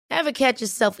Ever catch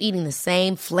yourself eating the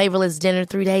same flavorless dinner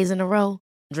 3 days in a row?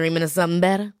 Dreaming of something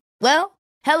better? Well,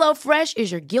 HelloFresh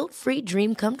is your guilt-free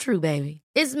dream come true, baby.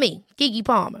 It's me, Keke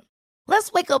Palmer.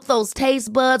 Let's wake up those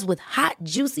taste buds with hot,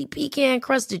 juicy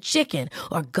pecan-crusted chicken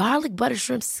or garlic butter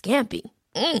shrimp scampi.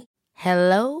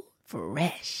 Hello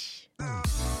Fresh.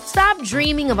 Stop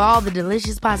dreaming of all the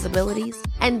delicious possibilities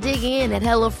and dig in at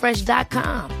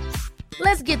HelloFresh.com.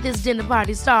 Let's get this dinner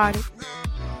party started.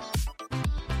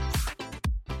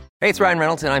 Hey, it's Ryan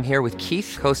Reynolds, and I'm here with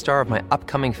Keith, co-star of my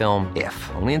upcoming film,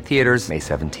 If, only in theaters May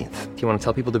 17th. Do you want to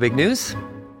tell people the big news?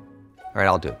 All right,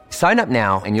 I'll do it. Sign up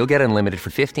now and you'll get unlimited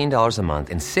for $15 a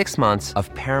month and 6 months of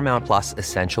Paramount Plus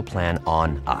Essential Plan on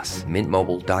us.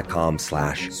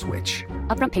 MintMobile.com/switch.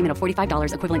 Upfront payment of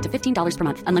 $45 equivalent to $15 per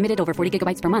month. Unlimited over 40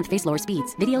 gigabytes per month. Face lower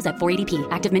speeds. Videos at 480p.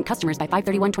 Active Mint customers by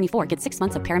 531.24 get 6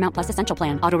 months of Paramount Plus Essential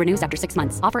Plan. Auto renews after 6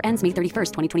 months. Offer ends May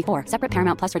 31st, 2024. Separate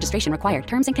Paramount Plus registration required.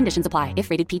 Terms and conditions apply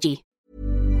if rated PG.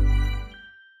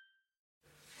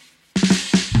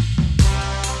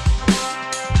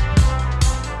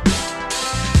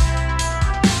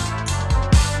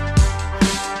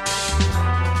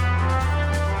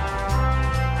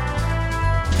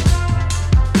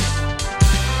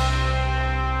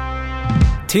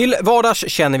 Till vardags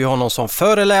känner vi honom som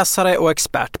föreläsare och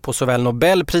expert på såväl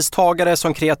Nobelpristagare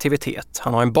som kreativitet.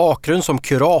 Han har en bakgrund som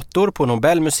kurator på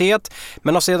Nobelmuseet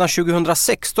men har sedan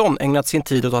 2016 ägnat sin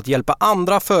tid åt att hjälpa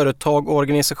andra företag och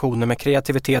organisationer med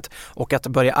kreativitet och att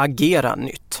börja agera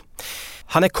nytt.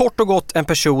 Han är kort och gott en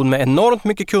person med enormt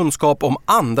mycket kunskap om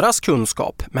andras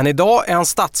kunskap. Men idag är han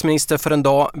statsminister för en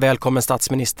dag. Välkommen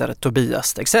statsminister Tobias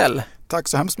Stexell. Tack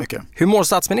så hemskt mycket. Hur mår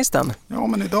statsministern? Ja,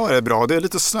 men idag är det bra. Det är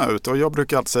lite snö ute och jag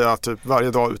brukar alltid säga att typ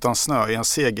varje dag utan snö är en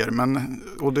seger.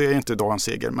 Och det är inte idag en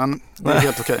seger, men det är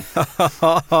helt okej.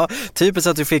 Typiskt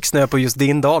att du fick snö på just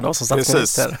din dag då som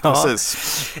statsminister. Precis.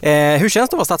 Hur känns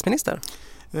det att vara statsminister?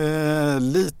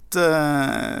 Lite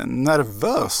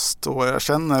nervöst och jag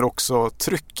känner också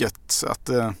trycket att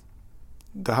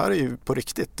det här är ju på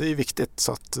riktigt, det är viktigt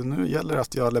så att nu gäller det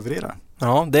att jag levererar.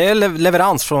 Ja, det är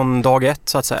leverans från dag ett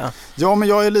så att säga. Ja, men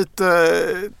jag är lite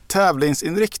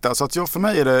tävlingsinriktad så att för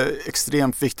mig är det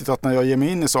extremt viktigt att när jag ger mig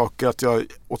in i saker att jag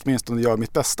åtminstone gör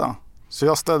mitt bästa. Så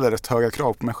jag ställer rätt höga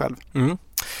krav på mig själv. Mm.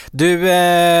 Du,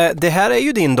 det här är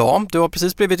ju din dag. Du har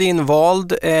precis blivit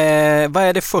invald. Vad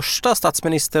är det första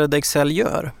statsminister Stexell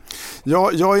gör?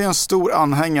 Ja, jag är en stor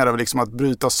anhängare av liksom att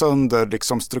bryta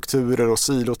sönder strukturer och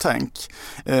silotänk.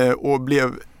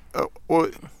 Och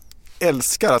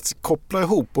älskar att koppla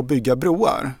ihop och bygga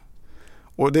broar.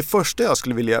 Och det första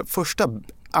första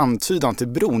antydan till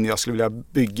bron jag skulle vilja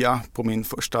bygga på min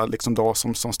första dag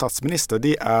som statsminister,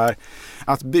 det är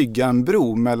att bygga en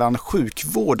bro mellan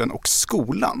sjukvården och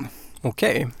skolan.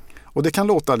 Okej. Och det kan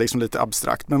låta lite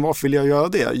abstrakt, men varför vill jag göra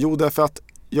det? Jo, därför att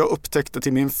jag upptäckte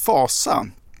till min fasa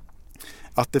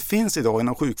att det finns idag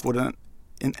inom sjukvården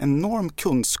en enorm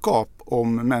kunskap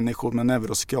om människor med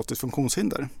neuropsykiatriskt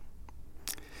funktionshinder.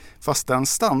 Fast den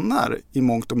stannar i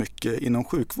mångt och mycket inom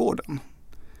sjukvården.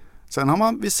 Sen har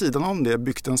man vid sidan om det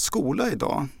byggt en skola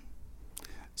idag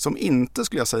som inte,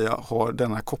 skulle jag säga, har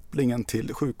den här kopplingen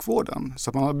till sjukvården.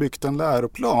 Så man har byggt en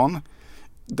läroplan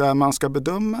där man ska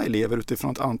bedöma elever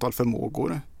utifrån ett antal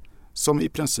förmågor som i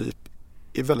princip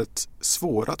är väldigt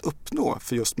svåra att uppnå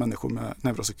för just människor med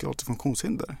neuropsykiatriskt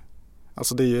funktionshinder.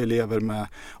 Alltså det är ju elever med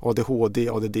ADHD,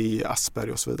 ADD,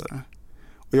 Asperger och så vidare.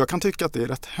 Och jag kan tycka att det är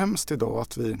rätt hemskt idag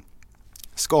att vi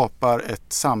skapar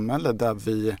ett samhälle där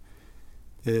vi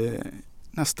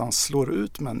nästan slår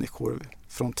ut människor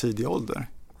från tidig ålder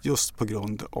just på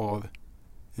grund av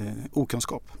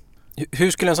okunskap.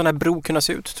 Hur skulle en sån här bro kunna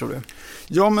se ut, tror du?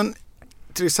 Ja, men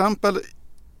till exempel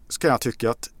ska jag tycka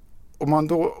att om man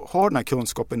då har den här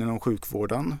kunskapen inom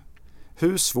sjukvården,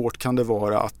 hur svårt kan det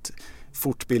vara att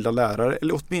fortbilda lärare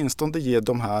eller åtminstone ge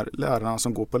de här lärarna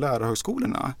som går på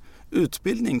lärarhögskolorna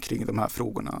utbildning kring de här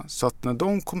frågorna så att när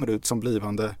de kommer ut som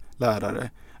blivande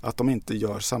lärare att de inte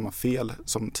gör samma fel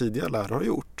som tidigare lärare har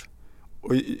gjort.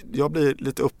 Och jag blir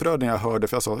lite upprörd när jag hörde,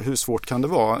 för jag sa hur svårt kan det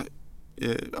vara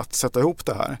att sätta ihop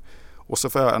det här? Och så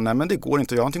får jag, nej men det går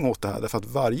inte att göra någonting åt det här därför att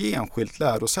varje enskilt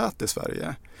lärosäte i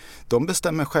Sverige, de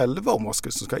bestämmer själva om vad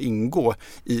som ska ingå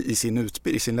i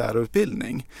sin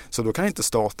lärarutbildning. Så då kan inte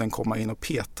staten komma in och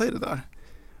peta i det där.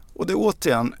 Och det är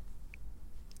återigen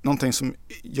någonting som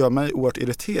gör mig oerhört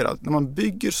irriterad. När man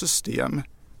bygger system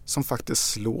som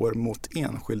faktiskt slår mot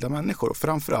enskilda människor och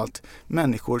framförallt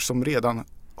människor som redan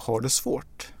har det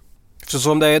svårt. Så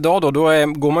som det är idag då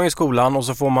går man i skolan och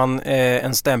så får man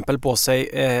en stämpel på sig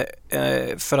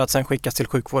för att sen skickas till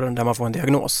sjukvården där man får en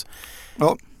diagnos.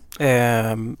 Ja.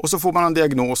 Och så får man en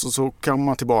diagnos och så kan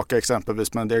man tillbaka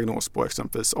exempelvis med en diagnos på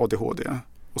exempelvis ADHD.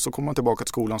 Och så kommer man tillbaka till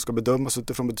skolan och ska bedömas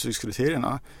utifrån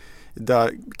betygskriterierna.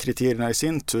 Där kriterierna i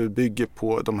sin tur bygger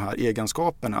på de här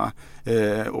egenskaperna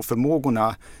och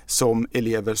förmågorna som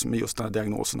elever som med just den här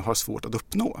diagnosen har svårt att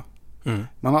uppnå. Mm.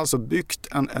 Man har alltså byggt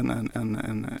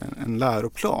en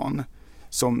läroplan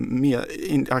som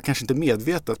kanske inte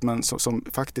medvetet men som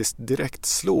faktiskt direkt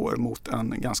slår mot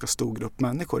en ganska stor grupp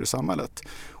människor i samhället.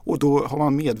 Och då har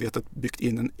man medvetet byggt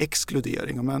in en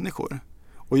exkludering av människor.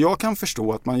 Och jag kan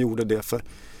förstå att man gjorde det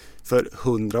för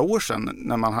 100 år sedan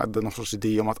när man hade någon sorts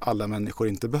idé om att alla människor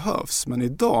inte behövs. Men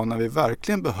idag när vi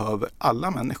verkligen behöver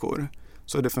alla människor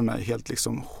så är det för mig helt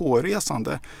liksom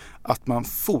hårresande att man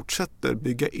fortsätter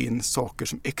bygga in saker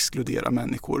som exkluderar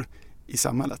människor i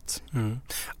samhället. Mm.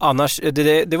 Annars,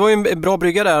 det var ju en bra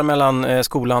brygga där mellan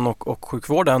skolan och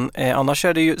sjukvården. Annars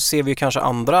ser vi kanske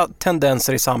andra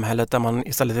tendenser i samhället där man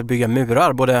istället vill bygga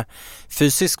murar, både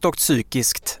fysiskt och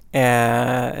psykiskt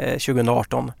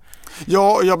 2018.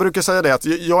 Ja, jag brukar säga det att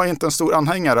jag är inte en stor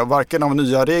anhängare av varken av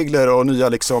nya regler och nya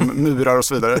liksom murar och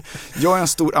så vidare. Jag är en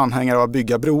stor anhängare av att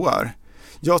bygga broar.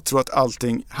 Jag tror att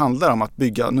allting handlar om att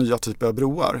bygga nya typer av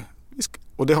broar.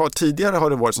 Och tidigare har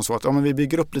det varit som så att men vi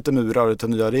bygger upp lite murar och lite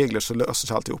nya regler så löser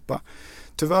sig alltihopa.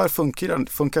 Tyvärr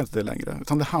funkar inte det längre.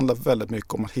 Utan det handlar väldigt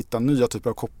mycket om att hitta nya typer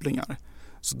av kopplingar.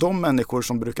 Så de människor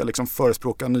som brukar liksom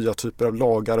förespråka nya typer av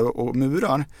lagar och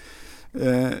murar,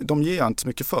 de ger jag inte så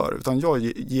mycket för. Utan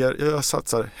jag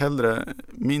satsar hellre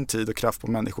min tid och kraft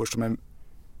på människor som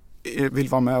vill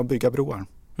vara med och bygga broar.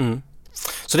 Mm.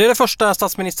 Så det är det första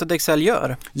statsminister Dexell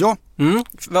gör? Ja. Mm.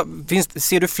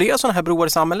 Ser du fler sådana här broar i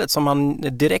samhället som man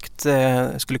direkt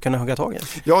skulle kunna hugga tag i?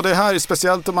 Ja, det här är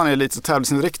speciellt om man är lite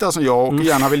tävlingsinriktad som jag och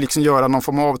gärna vill liksom göra någon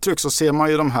form av avtryck, så ser man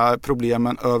ju de här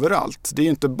problemen överallt. Det är ju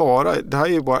inte bara, det här är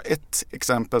ju bara ett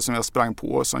exempel som jag sprang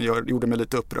på som gjorde mig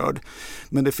lite upprörd.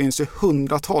 Men det finns ju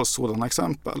hundratals sådana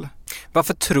exempel.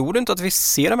 Varför tror du inte att vi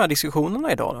ser de här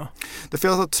diskussionerna idag då? Därför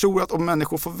jag tror att om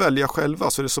människor får välja själva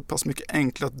så är det så pass mycket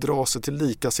enklare att dra sig till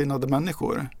likasinnade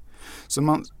människor. Så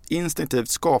man instinktivt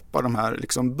skapar de här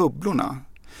liksom bubblorna.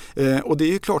 Och det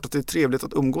är ju klart att det är trevligt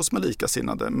att umgås med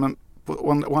likasinnade, men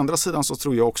å andra sidan så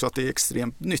tror jag också att det är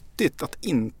extremt nyttigt att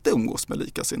inte umgås med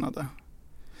likasinnade.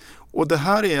 Och det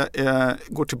här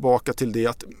går tillbaka till det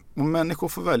att om människor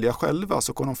får välja själva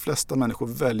så kommer de flesta människor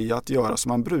välja att göra som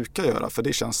man brukar göra, för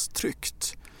det känns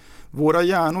tryggt. Våra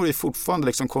hjärnor är fortfarande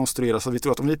liksom konstruerade så att vi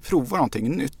tror att om vi provar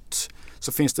någonting nytt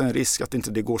så finns det en risk att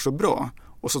inte det går så bra.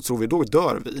 Och så tror vi, då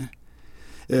dör vi.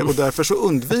 Och därför så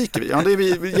undviker vi. Ja, det är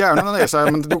vi hjärnorna är så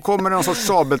här, men då kommer det någon sorts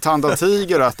sabeltandad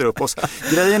tiger och äter upp oss.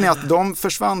 Grejen är att de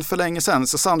försvann för länge sedan,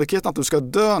 så sannolikheten att du ska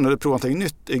dö när du provar någonting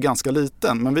nytt är ganska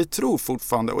liten. Men vi tror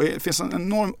fortfarande, och det finns en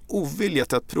enorm ovilja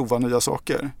till att prova nya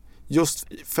saker. Just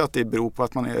för att det beror på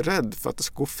att man är rädd för att det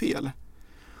ska gå fel.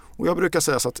 Och jag brukar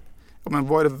säga så att, men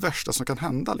vad är det värsta som kan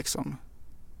hända liksom?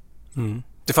 Mm.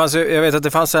 Jag vet att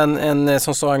det fanns en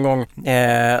som sa en gång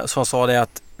som sa det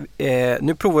att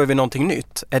nu provar vi någonting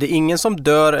nytt. Är det ingen som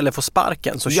dör eller får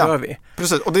sparken så kör vi.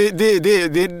 Precis, och det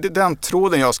är den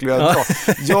tråden jag skulle vilja dra.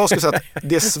 Jag skulle säga att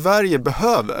det Sverige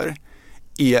behöver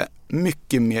är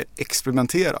mycket mer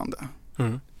experimenterande.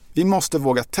 Mm. Vi måste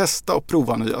våga testa och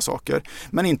prova nya saker.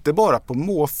 Men inte bara på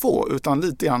måfå utan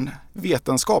lite grann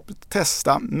vetenskapligt.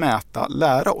 Testa, mäta,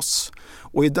 lära oss.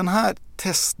 Och i den här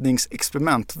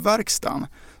testningsexperimentverkstan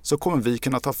så kommer vi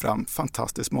kunna ta fram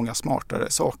fantastiskt många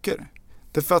smartare saker.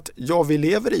 Därför att vi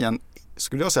lever i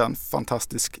skulle jag säga, en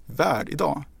fantastisk värld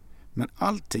idag. Men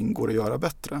allting går att göra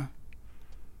bättre.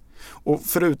 Och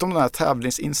förutom den här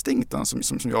tävlingsinstinkten som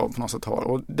jag på något sätt har.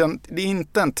 Och det är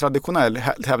inte en traditionell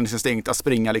tävlingsinstinkt att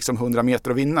springa liksom 100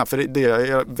 meter och vinna. För det är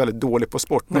jag väldigt dålig på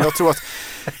sport. Men jag tror att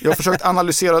jag har försökt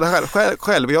analysera det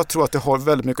själv. Och jag tror att det har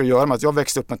väldigt mycket att göra med att jag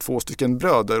växte upp med 2 stycken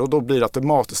bröder. Och då blir det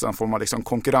automatiskt en form av liksom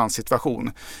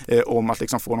konkurrenssituation. Om att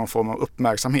liksom få någon form av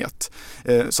uppmärksamhet.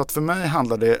 Så att för mig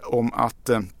handlar det om att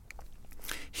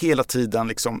hela tiden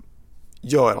liksom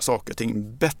göra saker och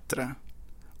ting bättre.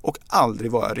 Och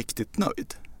aldrig vara riktigt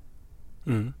nöjd.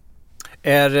 Mm.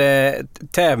 Är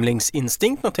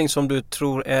tävlingsinstinkt någonting som du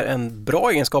tror är en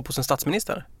bra egenskap hos en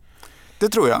statsminister? Det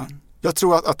tror jag. Jag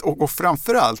tror att och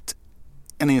framförallt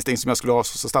en instinkt som jag skulle ha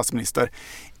som statsminister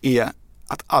är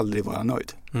att aldrig vara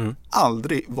nöjd. Mm.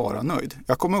 Aldrig vara nöjd.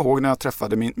 Jag kommer ihåg när jag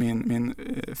träffade min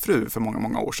fru för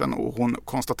många år sedan och hon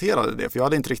konstaterade det, för jag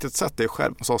hade inte riktigt sett det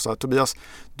själv. Hon sa så här: Tobias,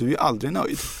 du är aldrig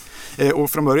nöjd. Och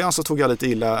från början så tog jag lite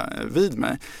illa vid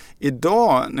mig.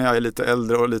 Idag när jag är lite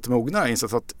äldre och lite mognare har jag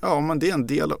insett att men det är en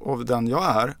del av den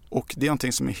jag är och det är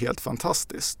någonting som är helt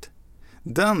fantastiskt.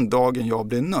 Den dagen jag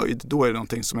blir nöjd, då är det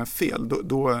någonting som är fel.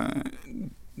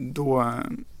 då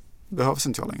behövs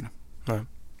inte jag längre. Nej.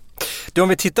 Om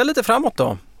vi tittar lite framåt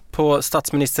då på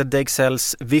statsminister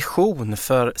Degsells vision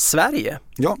för Sverige.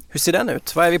 Ja. Hur ser den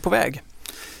ut? Vad är vi på väg?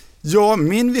 Ja,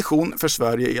 min vision för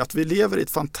Sverige är att vi lever i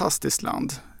ett fantastiskt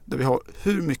land där vi har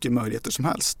hur mycket möjligheter som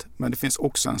helst. Men det finns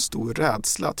också en stor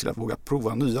rädsla till att våga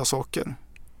prova nya saker.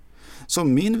 Så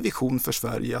min vision för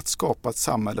Sverige är att skapa ett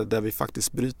samhälle där vi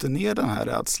faktiskt bryter ner den här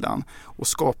rädslan och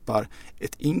skapar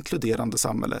ett inkluderande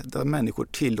samhälle där människor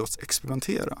tillåts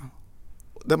experimentera.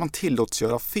 Där man tillåts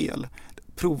göra fel,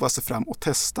 prova sig fram och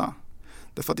testa.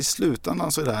 Därför att i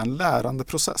slutändan så är det här en lärande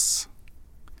process.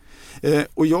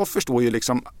 Och jag förstår ju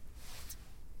liksom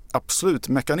absolut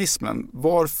mekanismen.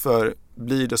 Varför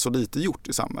blir det så lite gjort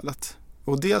i samhället?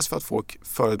 Och dels för att folk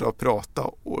föredrar att prata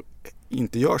och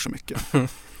inte gör så mycket.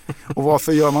 Och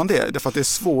varför gör man det? Därför att det är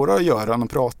svårare att göra än att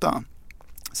prata.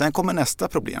 Sen kommer nästa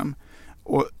problem.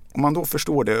 Och om man då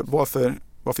förstår det,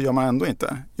 varför gör man ändå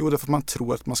inte? Jo, därför att man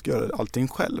tror att man ska göra allting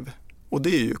själv. Och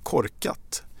det är ju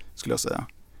korkat, skulle jag säga.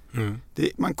 Mm.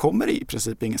 Man kommer i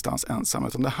princip ingenstans ensam,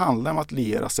 utan det handlar om att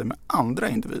liera sig med andra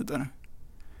individer.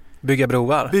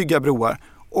 Bygga broar.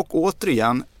 Och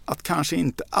återigen, att kanske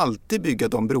inte alltid bygga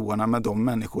de broarna med de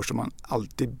människor som man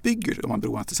alltid bygger de här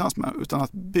broarna tillsammans med, utan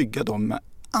att bygga dem med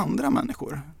andra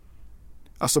människor.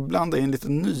 Alltså blanda in lite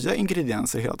nya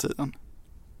ingredienser hela tiden.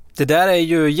 Det där är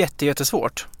ju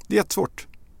jättesvårt. Det är jättesvårt.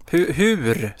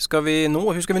 Hur ska vi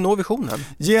nå visionen?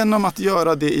 Genom att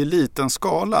göra det i liten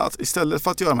skala. Istället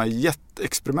för att göra de här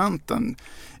jätteexperimenten,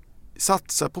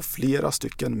 satsa på flera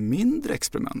stycken mindre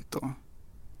experiment då.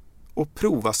 Och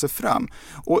prova sig fram.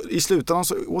 Och i slutändan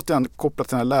så återigen kopplat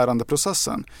till den här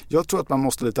lärandeprocessen. Jag tror att man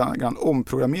måste lite grann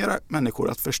omprogrammera människor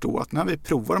att förstå att när vi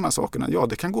provar de här sakerna, ja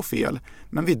det kan gå fel,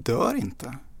 men vi dör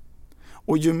inte.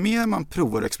 Och ju mer man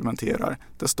provar och experimenterar,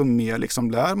 desto mer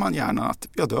liksom lär man hjärnan att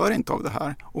jag dör inte av det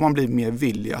här. Och man blir mer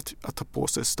villig att ta på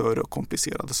sig större och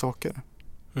komplicerade saker.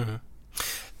 Mm.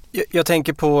 Jag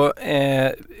tänker på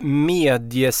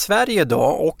medie-Sverige då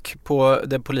och på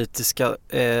det politiska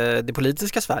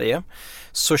Sverige,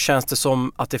 så känns det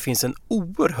som att det finns en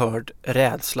oerhörd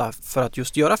rädsla för att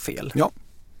just göra fel. Ja.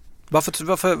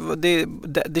 Varför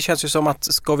det känns ju som att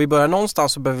ska vi börja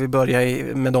någonstans så behöver vi börja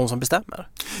med de som bestämmer.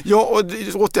 Ja, och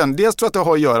återigen, dels tror jag att det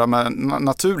har att göra med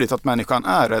naturligt att människan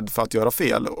är rädd för att göra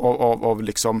fel av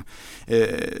liksom,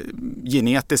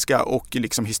 genetiska och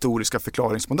liksom historiska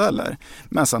förklaringsmodeller.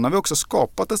 Men sen har vi också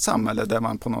skapat ett samhälle där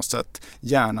man på något sätt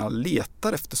gärna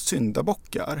letar efter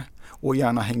syndabockar och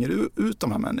gärna hänger ut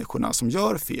de här människorna som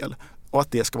gör fel, och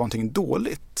att det ska vara någonting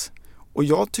dåligt. Och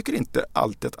jag tycker inte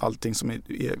alltid att allting som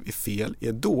är fel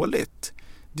är dåligt.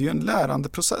 Det är ju en lärande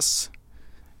process.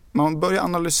 Man börjar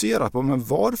analysera på, men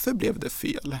varför blev det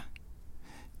fel?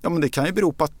 Ja, men det kan ju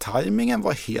bero på att tajmingen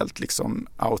var helt liksom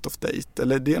out of date.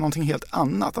 Eller det är någonting helt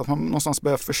annat. Att man någonstans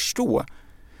börjar förstå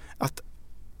att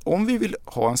om vi vill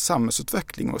ha en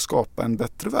samhällsutveckling och skapa en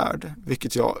bättre värld,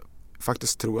 vilket jag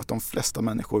faktiskt tror att de flesta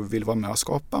människor vill vara med och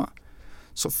skapa,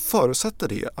 så förutsätter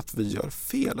det att vi gör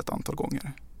fel ett antal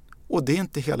gånger. Och det är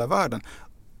inte hela världen.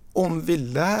 Om vi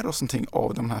lär oss någonting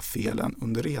av de här felen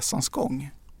under resans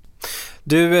gång.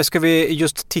 Du, ska vi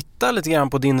just titta lite grann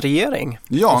på din regering?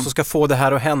 Ja. Och så ska få det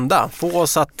här att hända. Få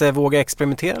oss att våga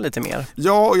experimentera lite mer.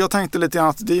 Ja, och jag tänkte lite grann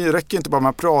att det räcker inte bara med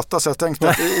att prata. Så jag tänkte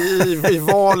att i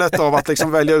valet av att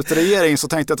liksom välja ut regering så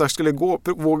tänkte jag att jag skulle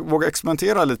våga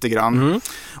experimentera lite grann. Mm.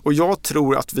 Och jag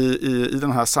tror att vi i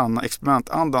den här sanna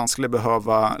experimentandan skulle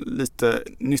behöva lite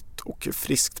nytt och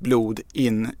friskt blod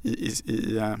in i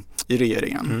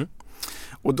regeringen. Mm.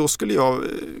 Och då skulle jag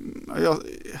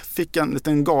fick en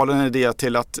liten galen idé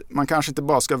till att man kanske inte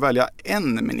bara ska välja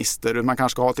en minister, man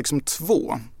kanske ska ha liksom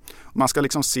 2. Man ska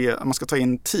liksom man ska ta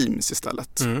in teams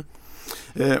istället. Mm.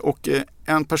 Och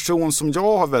en person som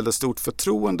jag har väldigt stort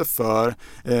förtroende för,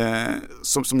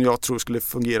 som jag tror skulle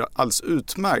fungera alldeles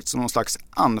utmärkt som någon slags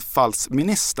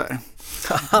anfallsminister.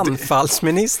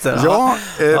 Anfallsminister? Ja,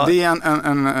 det är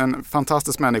en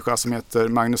fantastisk människa som heter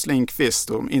Magnus Lindqvist,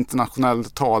 och internationell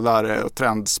talare och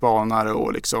trendspanare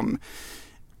och liksom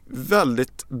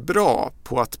väldigt bra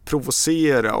på att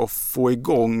provocera och få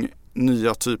igång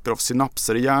nya typer av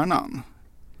synapser i hjärnan.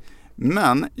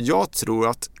 Men jag tror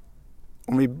att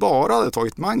om vi bara hade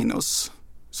tagit Magnus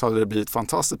så hade det blivit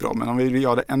fantastiskt bra. Men om vi vill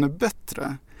göra det ännu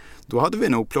bättre, då hade vi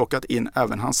nog plockat in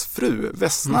även hans fru,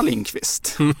 Vesna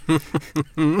Lindqvist.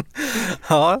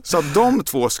 Ja. Så att de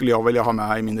 2 skulle jag vilja ha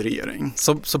med i min regering.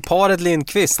 Så paret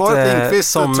Lindqvist,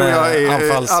 som tror jag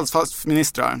är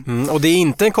anfallsministrar. Och det är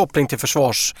inte en koppling till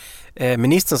försvars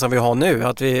ministern som vi har nu,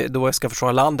 att vi då ska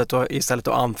försvara landet och istället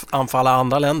att anfalla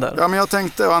andra länder? Ja, men jag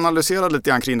tänkte analysera lite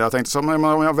grann kring det. Jag tänkte, om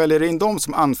jag väljer in dem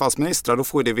som anfallsministrar, då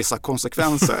får det vissa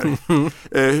konsekvenser.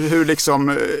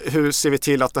 Hur ser vi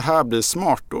till att det här blir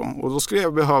smart då? Och då skulle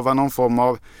jag behöva någon form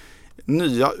av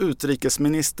nya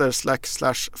utrikesminister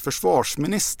 /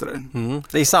 försvarsminister.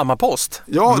 Det är samma post.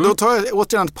 Ja, då tar jag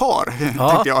återigen ett par,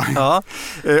 tänkte jag. Ja.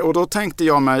 Och då tänkte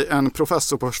jag mig en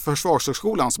professor på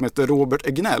Försvarshögskolan som heter Robert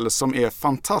Egnell, som är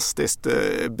fantastiskt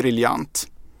briljant.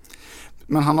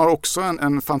 Men han har också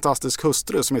en fantastisk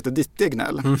hustru som heter Ditte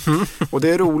Egnell. Och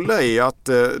det roliga är att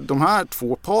de här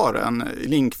två paren,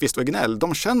 Lindqvist och Egnell,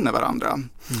 de känner varandra.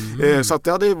 Så att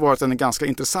det hade varit en ganska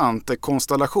intressant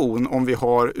konstellation om vi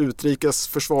har utrikes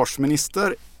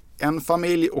försvarsminister, en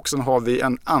familj, och sen har vi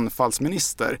en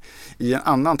anfallsminister i en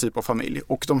annan typ av familj.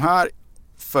 Och de här,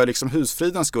 för liksom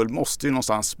husfridens skull, måste ju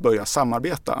någonstans börja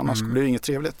samarbeta, annars blir det inget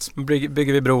trevligt.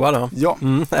 Bygger vi broar då? Ja.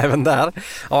 Även där.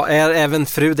 Ja, är även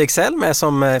fru Dexell med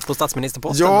som på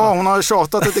statsministerposten? Ja, hon har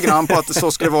tjatat lite grann på att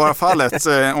så skulle vara fallet.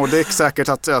 Och det är säkert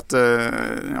att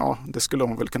det skulle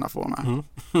hon väl kunna få med.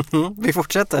 Vi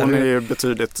fortsätter. Hon är ju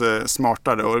betydligt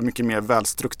smartare och mycket mer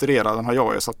välstrukturerad än vad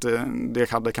jag är. Så att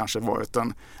det hade kanske varit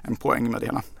en poäng med det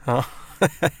hela. Ja.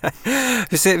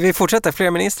 Vi fortsätter,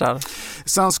 fler ministrar.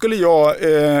 Sen skulle jag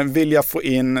vilja få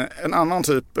in en annan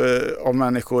typ av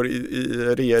människor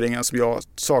i regeringen som jag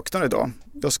saknar idag.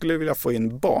 Jag skulle vilja få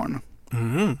in barn.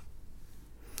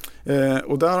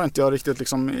 Och där har inte jag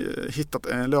riktigt hittat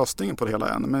lösningen på det hela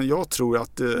än. Men jag tror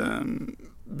att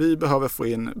vi behöver få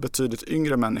in betydligt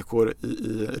yngre människor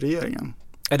i regeringen.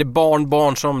 Är det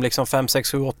barn som 5,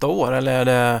 6, 7, 8 år? Eller är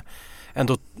det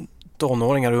ändå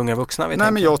tonåringar och unga vuxna?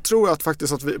 Men jag tror att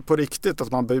faktiskt att vi på riktigt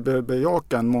att man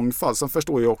bejaka en mångfald. Sen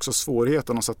förstår jag också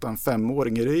svårigheten att sätta en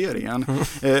 5-åring i regeringen.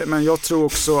 Men jag tror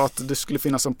också att det skulle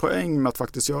finnas en poäng med att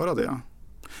faktiskt göra det.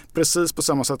 Precis på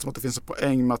samma sätt som att det finns en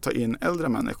poäng med att ta in äldre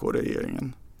människor i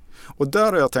regeringen. Och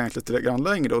där har jag tänkt lite grann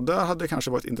längre, och där hade det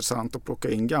kanske varit intressant att plocka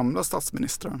in gamla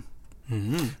statsministrar.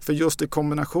 För just i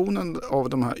kombinationen av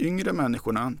de här yngre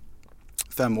människorna,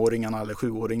 5-åringarna eller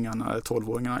 7-åringarna eller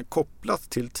 12-åringarna, kopplat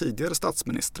till tidigare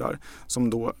statsministrar som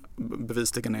då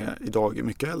bevisligen är idag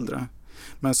mycket äldre,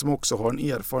 men som också har en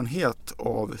erfarenhet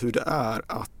av hur det är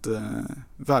att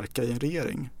verka i en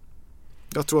regering.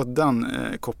 Jag tror att den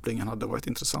kopplingen hade varit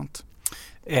intressant.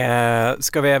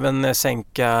 Ska vi även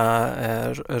sänka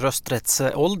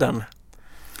rösträttsåldern?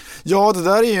 Ja, det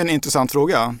där är ju en intressant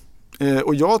fråga.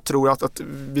 Och jag tror att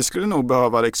vi skulle nog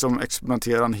behöva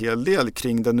experimentera en hel del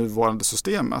kring det nuvarande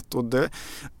systemet. Och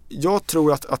jag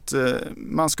tror att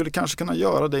man skulle kanske kunna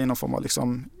göra det i någon form av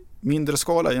mindre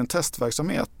skala i en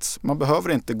testverksamhet. Man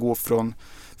behöver inte gå från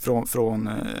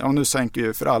nu sänker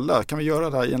vi för alla. Kan vi göra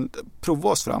det här prova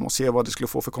oss fram och se vad det skulle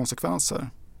få för konsekvenser.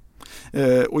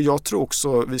 Och jag tror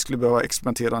också vi skulle behöva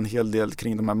experimentera en hel del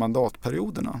kring de här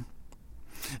mandatperioderna.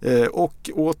 Och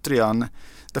återigen,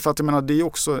 därför att jag menar, det är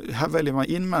också, här väljer man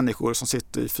in människor som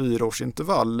sitter i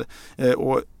 4-årsintervall,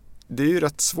 och det är ju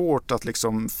rätt svårt att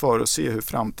förutse hur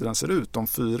framtiden ser ut om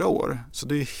 4 år. Så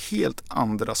det är helt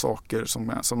andra saker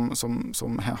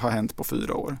som har hänt på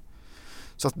 4 år.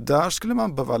 Så att där skulle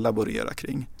man behöva laborera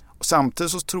kring. Och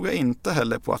samtidigt så tror jag inte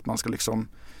heller på att man ska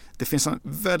det finns en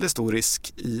väldigt stor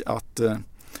risk i att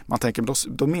man tänker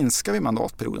då minskar vi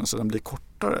mandatperioden så den blir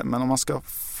kortare. Men om man ska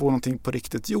få någonting på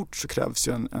riktigt gjort så krävs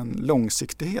ju en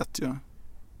långsiktighet ju.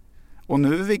 Och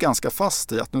nu är vi ganska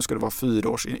fast i att nu ska det vara 4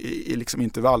 års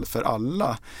intervall för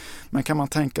alla. Men kan man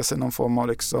tänka sig någon form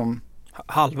av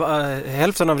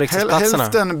hälften av riksdagsplatserna?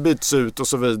 Hälften byts ut och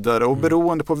så vidare. Och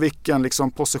beroende på vilken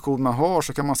position man har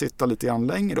så kan man sitta lite grann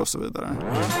längre och så vidare.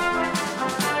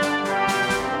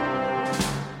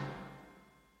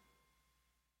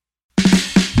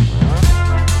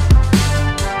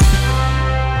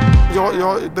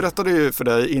 Jag berättade ju för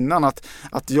dig innan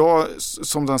att jag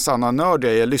som den sanna nörd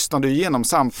jag är lyssnade igenom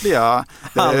samtliga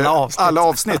alla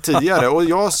avsnitt tidigare, och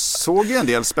jag såg en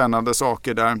del spännande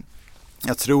saker där.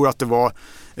 Jag tror att det var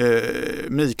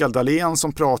Mikael Dahlén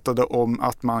som pratade om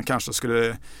att man kanske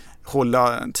skulle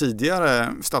hålla tidigare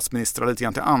statsministrar lite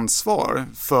grann till ansvar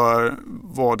för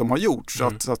vad de har gjort,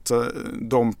 så att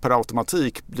de per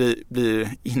automatik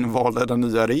blir invalda i den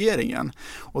nya regeringen.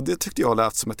 Och det tyckte jag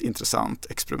lät som ett intressant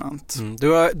experiment.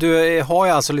 Du har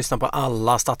ju alltså lyssnat på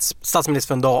alla statsminister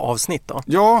för en dag avsnitt då?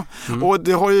 Ja, och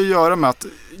det har ju att göra med att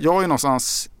jag är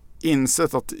någonstans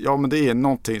insett att men det är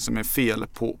någonting som är fel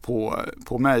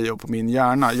på mig och på min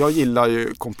hjärna. Jag gillar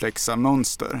ju komplexa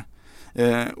mönster.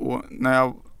 Och när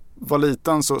jag var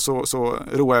liten så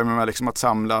roade jag mig med att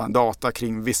samla data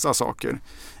kring vissa saker.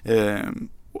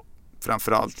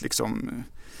 Framförallt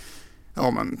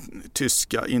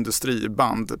tyska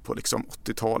industriband på liksom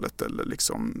 80-talet eller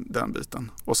liksom den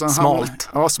biten. Och sen smalt.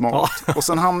 Smalt. Ja. Och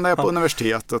sen hamnade jag på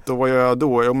universitetet och vad gör jag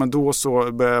då? Ja, men då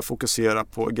så började jag fokusera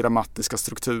på grammatiska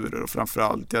strukturer och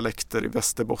framförallt dialekter i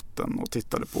Västerbotten och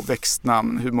tittade på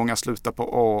växtnamn, hur många slutar på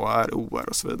A, R, O, R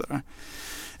och så vidare.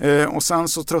 Och sen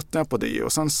så tröttnade jag på det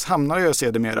och sen hamnade jag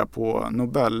sedermera på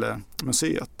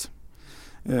Nobelmuseet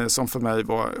som för mig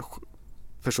var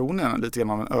personligen lite grann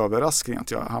av en överraskning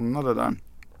att jag hamnade där.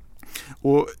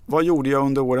 Och vad gjorde jag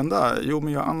under åren där? Jo,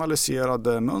 men jag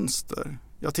analyserade mönster.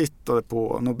 Jag tittade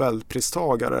på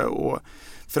Nobelpristagare och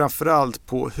framförallt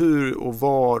på hur och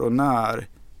var och när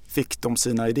fick de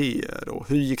sina idéer och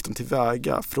hur gick de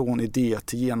tillväga från idé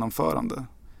till genomförande.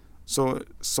 Så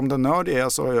som den nörd är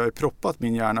så har jag ju proppat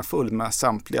min hjärna full med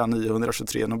samtliga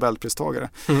 923 Nobelpristagare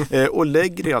och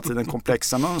lägger hela tiden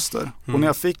komplexa mönster. Och när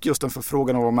jag fick just en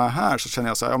förfrågan om att vara med här så känner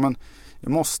jag så här, ja men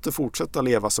jag måste fortsätta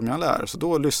leva som jag lär. Så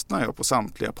då lyssnar jag på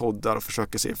samtliga poddar och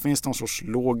försöker se, finns det någon sorts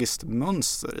logiskt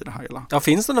mönster i det här hela? Ja,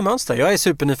 finns det något mönster? Jag är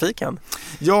supernyfiken.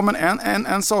 Ja, men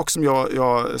en sak som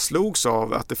jag slogs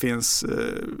av att det finns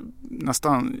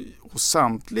nästan hos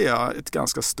samtliga ett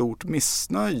ganska stort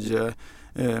missnöje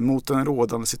mot den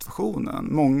rådande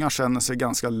situationen. Många känner sig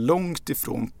ganska långt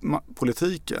ifrån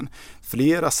politiken.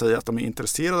 Flera säger att de är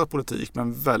intresserade av politik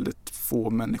men väldigt få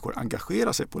människor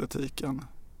engagerar sig i politiken.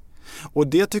 Och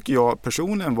det tycker jag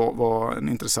personligen var en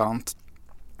intressant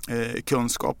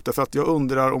kunskap. Därför att jag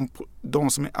undrar om de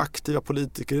som är aktiva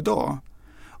politiker idag,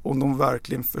 om de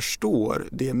verkligen förstår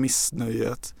det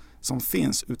missnöjet som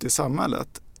finns ute i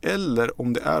samhället. Eller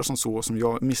om det är som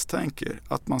jag misstänker,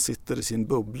 att man sitter i sin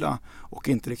bubbla och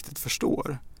inte riktigt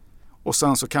förstår. Och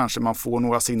sen så kanske man får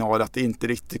några signaler att det inte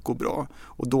riktigt går bra.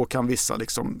 Och då kan vissa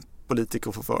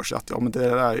politiker få för sig att men det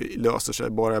där löser sig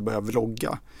bara jag börjar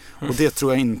vlogga. Och det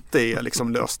tror jag inte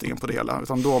är lösningen på det hela.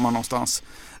 Utan då har man någonstans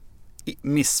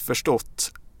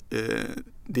missförstått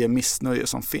det missnöje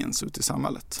som finns ute i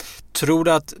samhället. Tror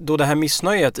du att då det här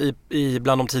missnöjet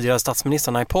bland de tidigare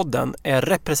statsministrarna i podden är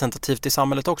representativt i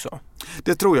samhället också?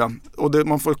 Det tror jag. Och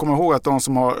man får komma ihåg att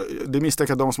det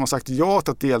misstänker att de som har sagt ja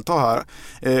till att delta här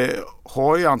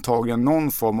har ju antagligen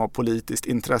någon form av politiskt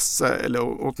intresse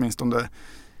eller åtminstone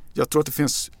jag tror att det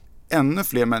finns ännu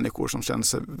fler människor som känner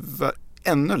sig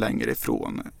ännu längre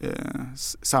ifrån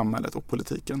samhället och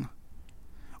politiken.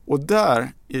 Och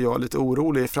där är jag lite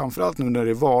orolig, framförallt nu när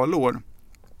det är valår,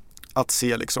 att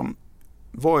se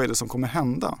vad är det som kommer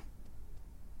hända?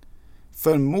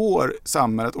 Förmår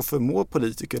samhället och förmår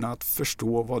politikerna att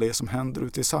förstå vad det är som händer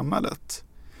ute i samhället?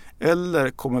 Eller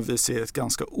kommer vi se ett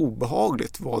ganska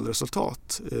obehagligt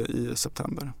valresultat i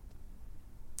september?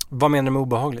 Vad menar du med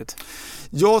obehagligt?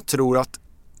 Jag tror att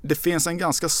det finns en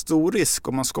ganska stor risk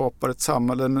om man skapar ett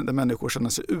samhälle där människor känner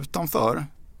sig utanför.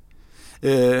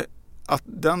 Att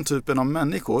den typen av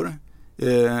människor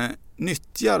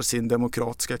nyttjar sin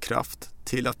demokratiska kraft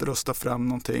till att rösta fram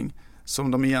någonting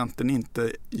som de egentligen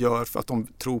inte gör för att de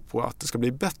tror på att det ska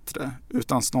bli bättre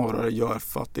utan snarare gör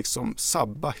för att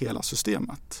sabba hela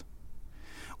systemet.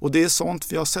 Och det är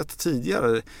sånt vi har sett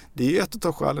tidigare. Det är ett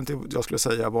av skälen till jag skulle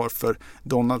säga varför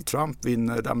Donald Trump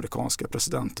vinner det amerikanska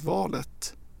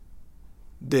presidentvalet.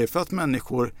 Det är för att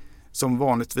människor som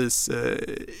vanligtvis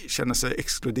känner sig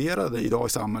exkluderade idag i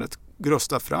samhället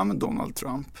röstar fram Donald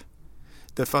Trump.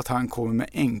 Därför att han kommer med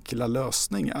enkla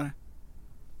lösningar.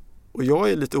 Och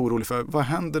jag är lite orolig för vad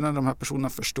händer när de här personerna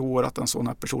förstår att en sån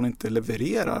här person inte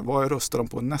levererar? Vad röstar de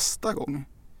på nästa gång?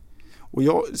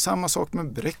 Och samma sak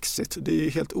med Brexit, det är ju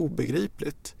helt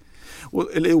obegripligt.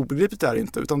 Eller obegripligt är det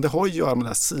inte, utan det har att göra med det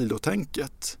här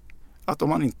silotänket. Att om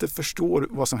man inte förstår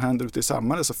vad som händer ute i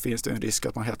samhället så finns det en risk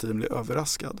att man hela tiden blir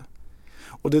överraskad.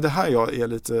 Och det är det här jag är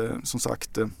lite, som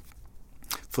sagt,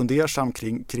 fundersam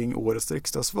kring årets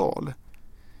riksdagsval.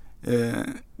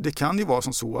 Det kan ju vara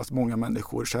som så att många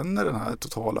människor känner den här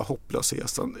totala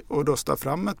hopplösheten och röstar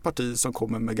fram ett parti som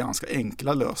kommer med ganska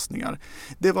enkla lösningar.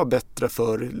 Det var bättre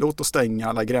för låt oss stänga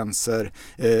alla gränser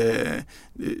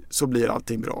så blir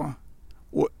allting bra.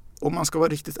 Och om man ska vara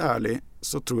riktigt ärlig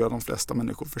så tror jag de flesta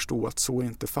människor förstår att så är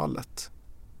inte fallet.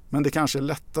 Men det kanske är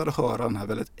lättare att höra den här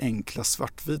väldigt enkla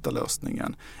svartvita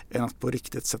lösningen än att på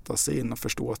riktigt sätta sig in och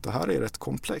förstå att det här är rätt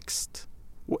komplext.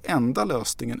 Och enda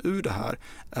lösningen ur det här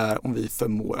är om vi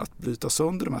förmår att bryta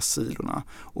sönder de här silorna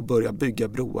och börja bygga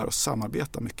broar och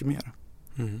samarbeta mycket mer.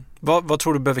 Mm. Vad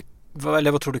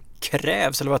tror du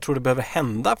krävs eller vad tror du behöver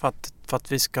hända för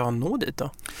att vi ska nå dit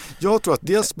då? Jag tror att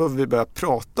dels behöver vi börja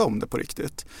prata om det på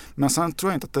riktigt. Men sen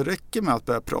tror jag inte att det räcker med att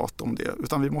börja prata om det.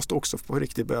 Utan vi måste också på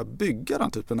riktigt börja bygga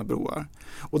den typen av broar.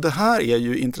 Och det här är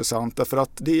ju intressant därför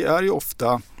att det är ju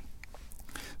ofta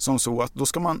som så att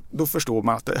då förstår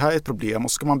man att det här är ett problem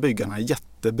och så ska man bygga den här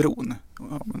jättebron.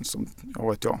 Ja, men som,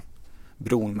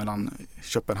 bron mellan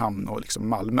Köpenhamn och liksom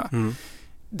Malmö.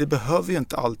 Det behöver ju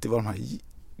inte alltid vara de här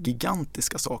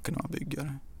gigantiska sakerna man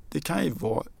bygger. Det kan ju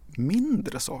vara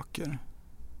mindre saker.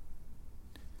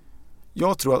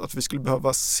 Jag tror att vi skulle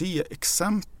behöva se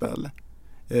exempel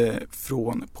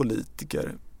från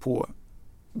politiker på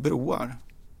broar.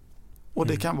 Och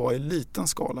det kan vara i liten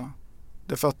skala.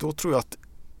 Därför att då tror jag att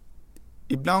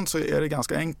ibland så är det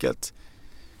ganska enkelt.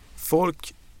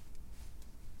 Folk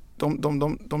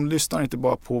de lyssnar inte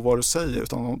bara på vad du säger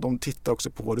utan de tittar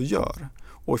också på vad du gör.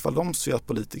 Och ifall de ser att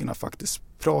politikerna faktiskt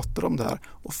pratar om det här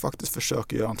och faktiskt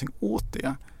försöker göra någonting åt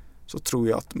det, så tror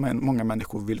jag att många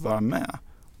människor vill vara med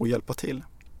och hjälpa till.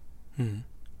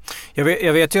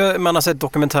 Jag vet ju, man har sett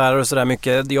dokumentärer och sådär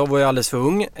mycket. Jag var ju alldeles för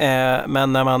ung,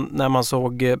 men när man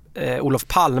såg Olof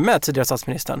Palme, tidigare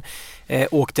statsministern,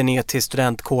 åkte ner till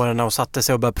studentkårerna och satte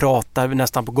sig och började prata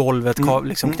nästan på golvet,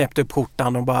 knäppte upp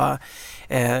skjortan och bara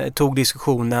tog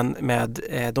diskussionen med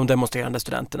de demonstrerande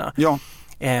studenterna. Ja.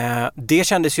 Det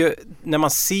kändes ju, när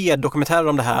man ser dokumentärer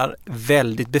om det här,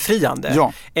 väldigt befriande.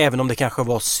 Ja. Även om det kanske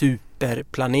var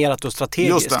superplanerat och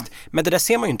strategiskt. Men det där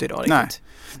ser man ju inte idag riktigt.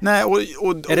 Nej,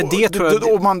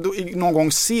 om man någon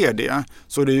gång ser det,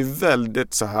 så är det ju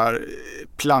väldigt så här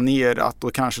planerat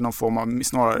och kanske någon form av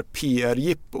snarare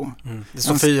PR-jippo. Det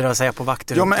står 4 säger på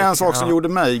vakter. Ja, men en sak som gjorde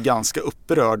mig ganska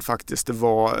upprörd faktiskt, det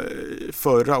var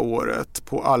förra året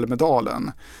på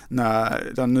Almedalen,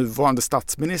 när den nuvarande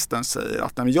statsministern säger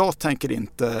att jag tänker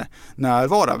inte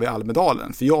närvara vid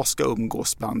Almedalen för jag ska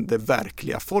umgås bland det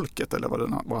verkliga folket, eller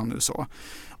vad han nu sa.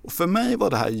 Och för mig var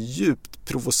det här djupt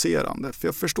provocerande, för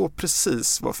jag förstår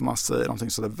precis varför man säger någonting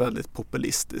så där väldigt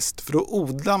populistiskt. För då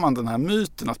odlar man den här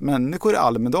myten att människor i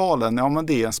Almedalen, men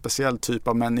det är en speciell typ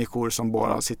av människor som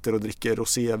bara sitter och dricker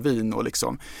rosévin och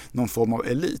liksom någon form av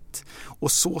elit.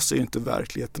 Och så ser ju inte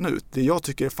verkligheten ut. Det jag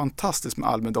tycker är fantastiskt med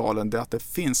Almedalen, det är att det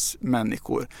finns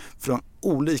människor från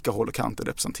olika håll och kanter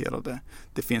representerade.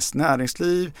 Det finns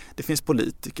näringsliv, det finns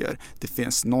politiker, det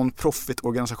finns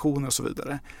non-profit-organisationer och så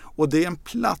vidare. Och det är en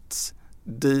plats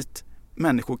dit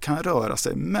människor kan röra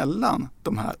sig mellan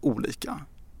de här olika.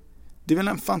 Det är väl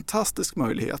en fantastisk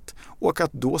möjlighet. Och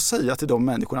att då säga till de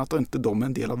människorna att inte de är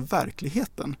en del av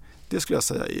verkligheten, det skulle jag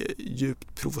säga är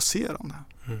djupt provocerande.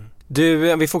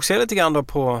 Du, vi fokuserar lite grann då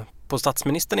på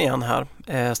statsministern igen här,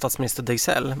 statsminister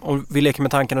Deisel. Och vi leker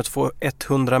med tanken att få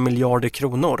 100 miljarder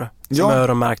kronor som är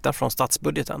öronmärkta från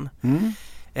statsbudgeten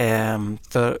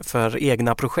för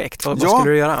egna projekt. Vad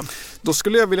skulle du göra? Då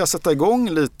skulle jag vilja sätta igång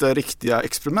lite riktiga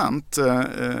experiment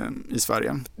i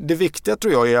Sverige. Det viktiga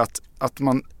tror jag är att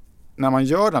man, när man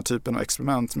gör den här typen av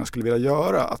experiment som jag skulle vilja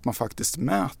göra, att man faktiskt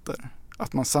mäter,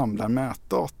 att man samlar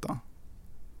mätdata.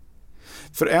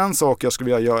 För en sak jag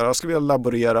skulle vilja göra, jag skulle vilja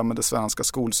laborera med det svenska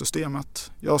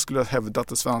skolsystemet. Jag skulle hävda att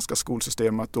det svenska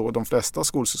skolsystemet och de flesta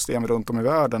skolsystem runt om i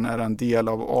världen är en del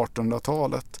av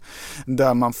 1800-talet.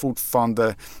 Där man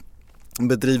fortfarande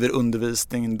bedriver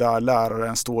undervisning där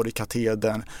läraren står i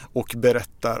katedern och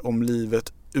berättar om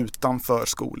livet utanför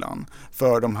skolan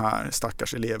för de här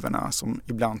stackars eleverna som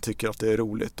ibland tycker att det är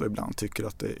roligt och ibland tycker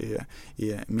att det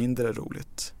är mindre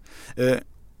roligt.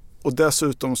 Och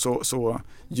dessutom så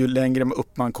ju längre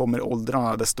upp man kommer i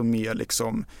åldrarna, desto mer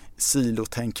liksom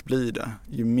silotänk blir det.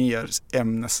 Ju mer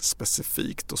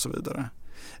ämnesspecifikt och så vidare.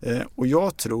 Och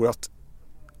jag tror att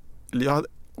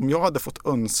om jag hade fått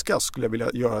önska skulle jag vilja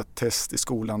göra ett test i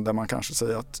skolan där man kanske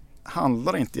säger att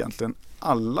handlar inte egentligen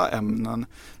alla ämnen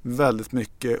väldigt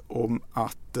mycket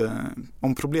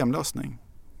om problemlösning.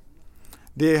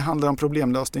 Det handlar om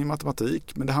problemlösning i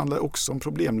matematik, men det handlar också om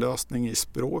problemlösning i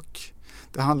språk.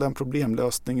 Det handlar om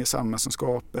problemlösning i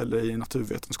samhällskunskap eller i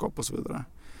naturvetenskap och så vidare.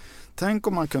 Tänk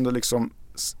om man kunde liksom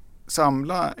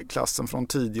samla klassen från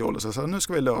tidig ålder och säga nu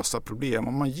ska vi lösa problem.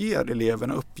 Om man ger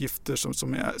eleverna uppgifter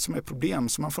som är problem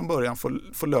som man från början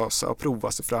får lösa och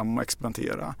prova sig fram och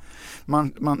experimentera.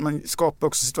 Man skapar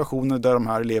också situationer där de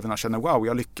här eleverna känner wow,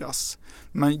 jag lyckas.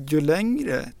 Men ju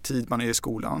längre tid man är i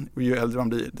skolan och ju äldre man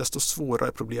blir, desto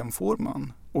svårare problem får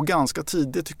man. Och ganska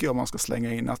tidigt tycker jag man ska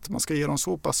slänga in att man ska ge dem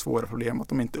så pass svåra problem att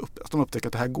de upptäcker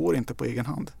att det här går inte på egen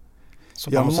hand. Så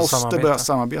jag måste börja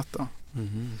samarbeta.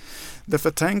 Mm-hmm.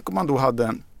 Därför tänk om man då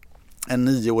hade en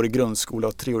 9-årig grundskola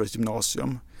och 3-årigt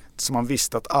gymnasium som man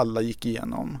visste att alla gick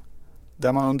igenom.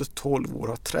 Där man under 12 år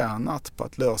har tränat på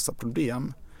att lösa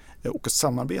problem och att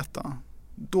samarbeta.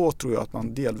 Då tror jag att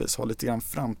man delvis har lite grann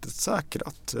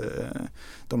framtidssäkrat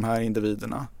de här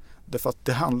individerna. Därför att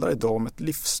det handlar idag om ett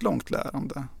livslångt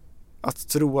lärande. Att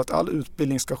tro att all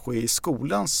utbildning ska ske i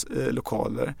skolans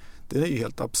lokaler, det är ju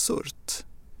helt absurt.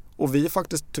 Och vi är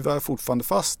faktiskt tyvärr fortfarande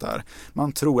fast där.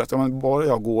 Man tror att bara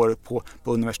jag går på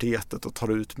universitetet och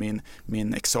tar ut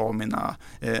min examina,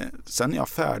 sen är jag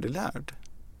färdiglärd.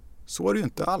 Så är det ju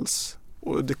inte alls.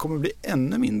 Och det kommer bli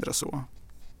ännu mindre så.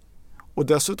 Och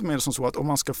dessutom är det som så att om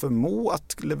man ska förmå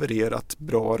att leverera ett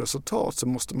bra resultat så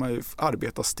måste man ju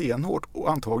arbeta stenhårt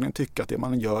och antagligen tycka att det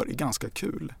man gör är ganska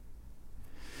kul.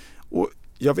 Och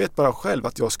jag vet bara själv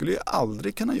att jag skulle ju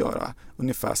aldrig kunna göra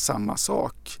ungefär samma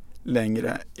sak i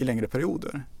längre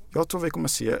perioder. Jag tror vi kommer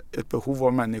se ett behov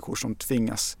av människor som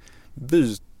tvingas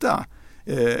byta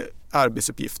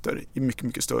arbetsuppgifter i mycket,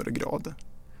 mycket större grad.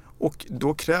 Och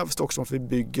då krävs det också att vi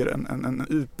bygger en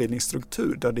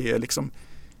utbildningsstruktur där det är liksom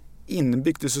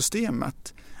inbyggt i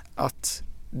systemet att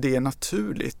det är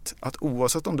naturligt att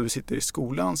oavsett om du sitter i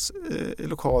skolans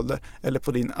lokaler eller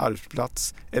på din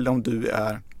arbetsplats eller om du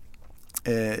är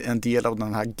en del av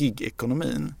den här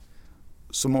gig-ekonomin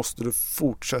så måste du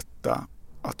fortsätta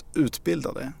att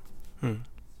utbilda dig. Mm.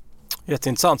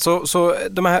 Jätteintressant. Så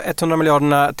de här 100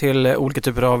 miljarderna till olika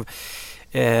typer av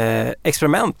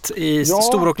experiment i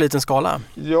stor och liten skala.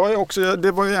 Ja,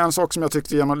 det var ju en sak som jag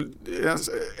tyckte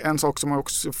en sak som jag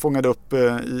också fångade upp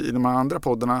i de här andra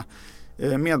poddarna.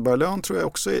 Medborgarlön tror jag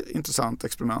också är ett intressant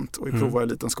experiment och vi provar i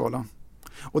liten skala.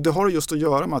 Och det har just att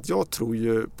göra med att jag tror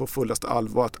ju på fullaste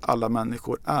allvar att alla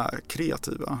människor är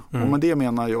kreativa. Och med det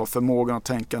menar jag förmågan att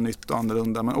tänka nytt och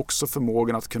annorlunda men också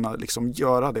förmågan att kunna liksom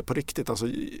göra det på riktigt. Alltså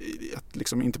att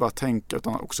liksom inte bara tänka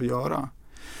utan också göra.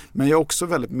 Men jag är också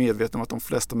väldigt medveten om att de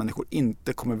flesta människor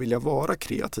inte kommer vilja vara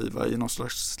kreativa i någon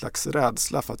slags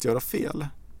rädsla för att göra fel.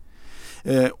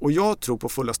 Och jag tror på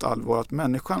fullaste allvar att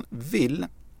människan vill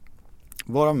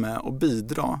vara med och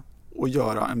bidra och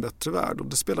göra en bättre värld. Och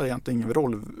det spelar egentligen ingen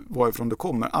roll varifrån det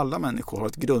kommer. Alla människor har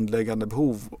ett grundläggande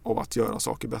behov av att göra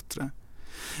saker bättre.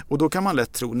 Och då kan man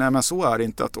lätt tro, nej men så är det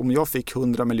inte att om jag fick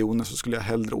 100 miljoner så skulle jag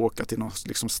hellre åka till någon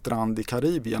liksom strand i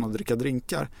Karibien och dricka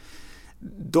drinkar.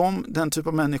 Den typ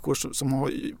av människor som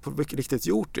har på riktigt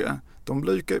gjort det, de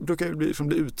brukar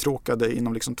bli uttråkade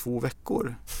inom liksom 2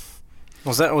 veckor.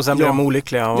 Och sen blir de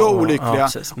olyckliga. Olyckliga.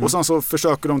 Ja, och sen så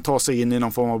försöker de ta sig in i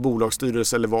någon form av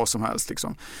bolagsstyrelse eller vad som helst.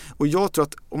 Liksom. Och jag tror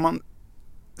att om man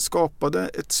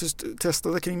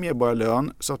testade kring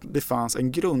medborgarlön så att det fanns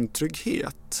en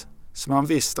grundtrygghet så man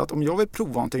visste att om jag vill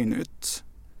prova någonting nytt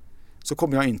så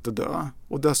kommer jag inte dö.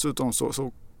 Och dessutom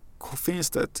så finns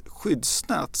det ett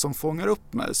skyddsnät som fångar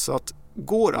upp mig så att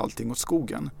går allting åt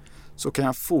skogen så kan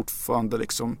jag fortfarande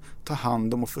liksom ta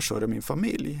hand om och försörja min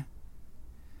familj.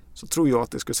 Så tror jag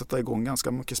att det skulle sätta igång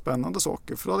ganska mycket spännande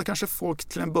saker. För då hade kanske folk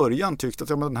till en början tyckt att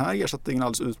den här ersättningen är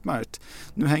alldeles utmärkt.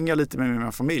 Nu hänger jag lite med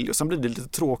min familj och sen blir det lite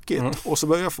tråkigt. Och så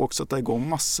börjar folk sätta igång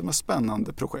massor med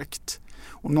spännande projekt.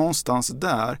 Och någonstans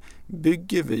där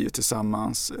bygger vi ju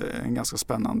tillsammans en ganska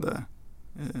spännande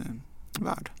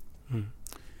värld. Mm.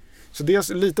 Så det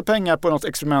är lite pengar på något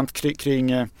experiment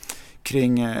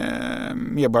kring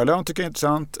medborgarlön tycker jag är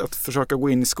intressant. Att försöka gå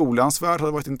in i skolans värld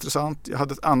hade varit intressant. Jag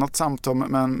hade ett annat samtal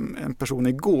med en person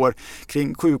igår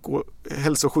kring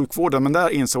hälso- och sjukvården men där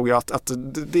insåg jag att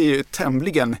det är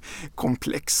tämligen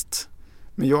komplext.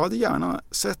 Men jag hade gärna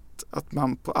sett att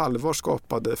man på allvar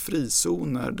skapade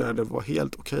frizoner där det var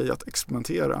helt okej att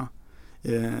experimentera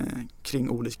kring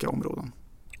olika områden.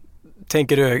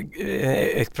 Tänker du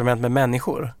experiment med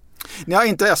människor? Nej,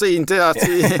 inte att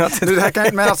det här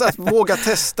kan, men alltså att våga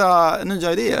testa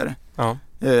nya idéer. Ja.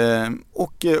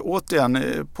 Och återigen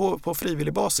på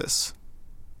frivillig basis.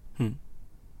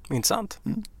 Intressant.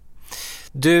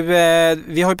 Du,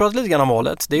 vi har ju pratat lite grann om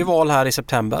valet. Det är ju val här i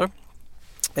september.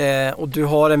 Och du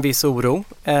har en viss oro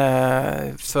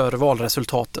för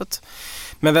valresultatet.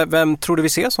 Men vem tror du vi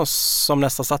ser som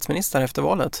nästa statsminister efter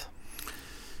valet?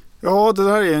 Ja, det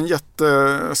där är en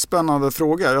jättespännande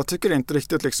fråga. Jag tycker inte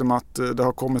riktigt liksom att det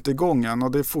har kommit igång än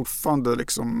och det är fortfarande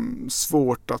liksom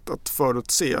svårt att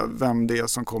förutse vem det är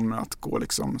som kommer att gå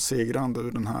liksom segrande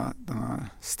ur den här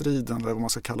striden eller vad man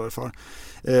ska kalla det för.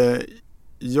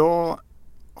 Jag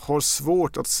har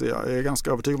svårt att se, jag är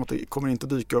ganska övertygad om att det kommer inte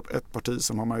dyka upp ett parti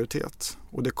som har majoritet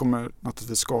och det kommer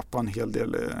naturligtvis skapa en hel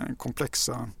del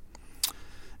komplexa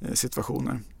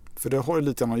situationer. För det har ju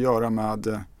lite grann att göra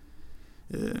med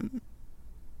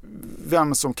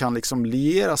vem som kan liksom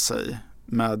liera sig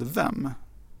med vem.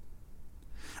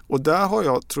 Och där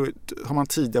har man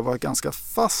tidigare varit ganska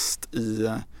fast i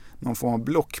någon form av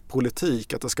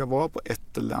blockpolitik, att det ska vara på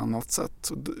ett eller annat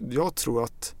sätt. Jag tror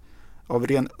att av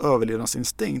ren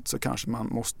överlevnadsinstinkt så kanske man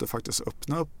måste faktiskt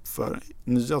öppna upp för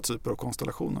nya typer av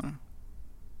konstellationer.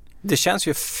 Det känns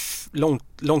ju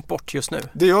långt bort just nu.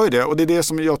 Det gör ju det och det är det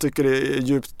som jag tycker är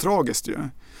djupt tragiskt ju.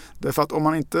 Därför att om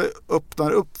man inte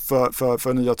öppnar upp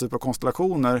för nya typer av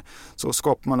konstellationer så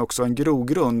skapar man också en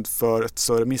grogrund för ett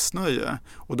större missnöje.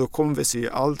 Och då kommer vi se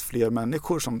allt fler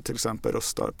människor som till exempel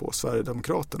röstar på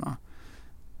Sverigedemokraterna.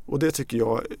 Och det tycker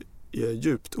jag är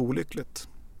djupt olyckligt.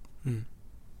 Mm.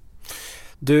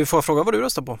 Du, får jag fråga vad du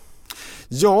röstar på?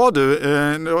 Ja du,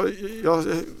 jag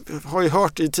har ju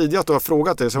hört i tidigare att du har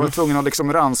frågat det, så jag var tvungen att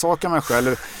liksom rannsaka mig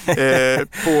själv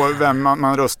på vem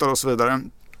man röstar och så vidare.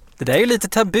 Det där är ju lite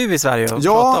tabu i Sverige att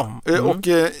prata om. Ja, och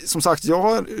som sagt, jag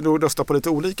har då röstat på lite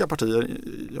olika partier.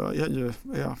 Jag är ju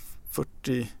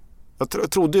 40...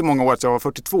 Jag trodde i många år att jag var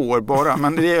 42 år bara,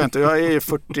 men det är jag inte. Jag är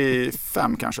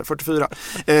 45 kanske, 44.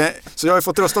 Så jag har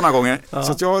fått rösta några gånger. Ja.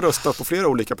 Så att jag har röstat på flera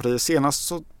olika partier. Senast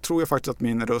så tror jag faktiskt att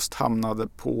min röst hamnade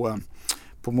på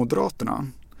Moderaterna.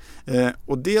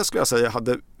 Och det skulle jag säga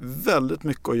hade väldigt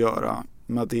mycket att göra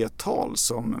med det tal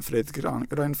som Fredrik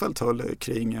Reinfeldt höll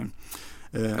kring...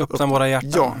 Öppna våra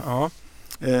hjärtan. Ja.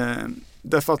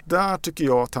 Därför att där tycker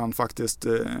jag att han faktiskt...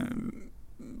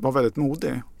 var väldigt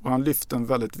modig och han lyfte en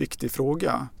väldigt viktig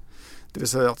fråga. Det vill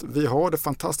säga att vi har det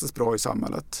fantastiskt bra i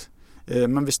samhället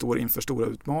men vi står inför stora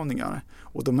utmaningar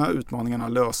och de här utmaningarna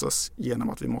löses genom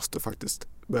att vi måste faktiskt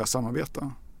börja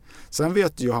samarbeta. Sen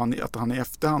vet ju han att han i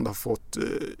efterhand har fått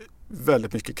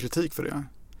väldigt mycket kritik för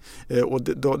det. Och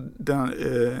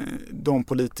de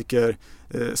politiker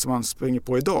som han springer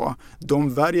på idag,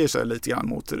 de värjer sig lite grann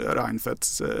mot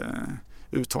Reinfeldts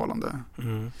uttalande.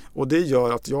 Mm. Och det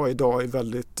gör att jag idag är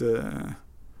väldigt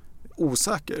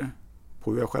osäker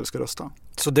på hur jag själv ska rösta.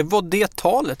 Så det var det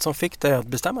talet som fick dig att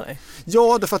bestämma dig?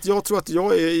 Ja, därför att jag tror att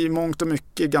jag är i mångt och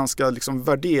mycket ganska liksom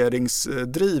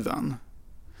värderingsdriven.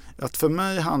 Att för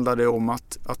mig handlar det om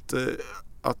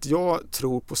att jag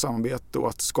tror på samarbete och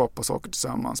att skapa saker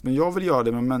tillsammans. Men jag vill göra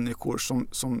det med människor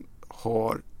som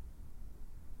har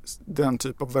den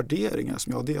typ av värderingar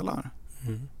som jag delar.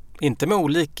 Mm. Inte med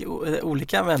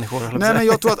olika människor? Nej, men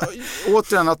jag tror att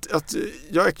återigen att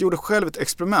jag gjorde själv ett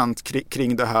experiment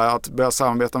kring det här att börja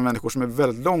samarbeta med människor som är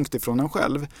väldigt långt ifrån en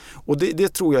själv. Och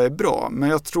det tror jag är bra, men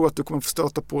jag tror att du kommer få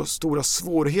stöta på stora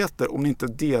svårigheter om ni inte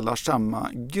delar samma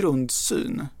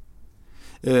grundsyn.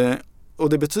 Och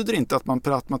det betyder inte att man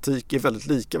per automatik är väldigt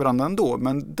lika varandra ändå,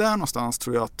 men där någonstans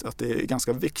tror jag att det är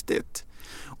ganska viktigt.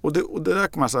 Och det där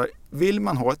kommer man säga, vill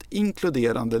man ha ett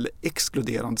inkluderande eller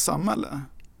exkluderande samhälle?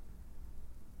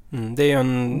 Det är ju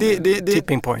en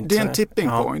tipping point. Det är en tipping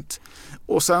point.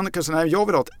 Och sen kanske jag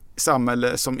vill ha ett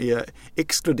samhälle som är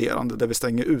exkluderande, där vi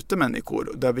stänger ute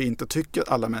människor, där vi inte tycker att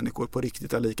alla människor på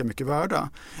riktigt är lika mycket värda.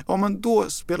 Ja, men då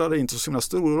spelar det inte så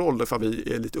stor roll för att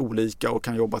vi är lite olika och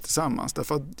kan jobba tillsammans.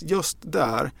 Därför att just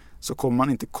där så kommer man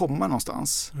inte komma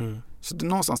någonstans. Mm. Så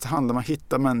någonstans det handlar om att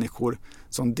hitta människor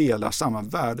som delar samma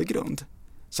värdegrund.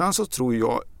 Sen så tror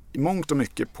jag i mångt och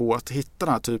mycket på att hitta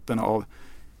den här typen av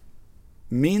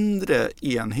mindre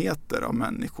enheter av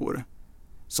människor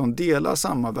som delar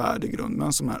samma värdegrund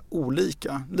men som är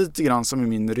olika. Lite grann som i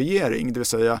min regering, det vill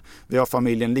säga vi har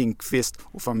familjen Lindqvist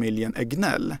och familjen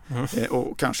Egnell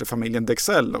och kanske familjen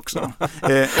Dexell också.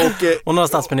 Och några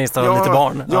statsministrar och lite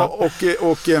barn. Ja,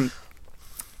 och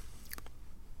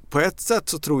på ett sätt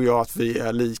så tror jag att vi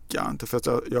är lika. För att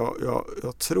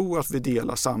jag tror att vi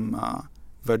delar samma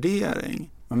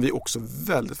värdering, men vi är också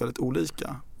väldigt, väldigt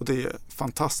olika. Och det är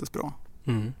fantastiskt bra.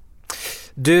 Mm.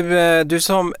 Du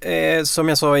som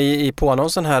jag sa i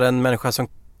påannonsen här, en människa som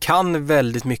kan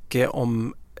väldigt mycket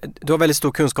om, du har väldigt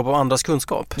stor kunskap om andras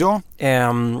kunskap. Ja.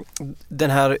 Den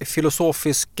här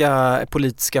filosofiska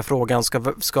politiska frågan,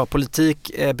 ska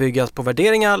politik byggas på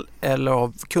värderingar eller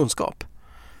av kunskap?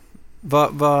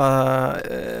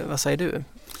 Vad säger du?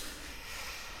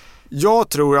 Jag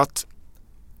tror att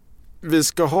vi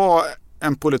ska ha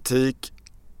en politik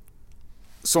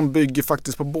som bygger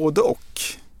faktiskt på både och.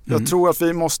 Jag tror att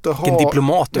vi måste ha... En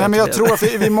diplomat. Jag tror att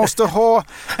vi måste ha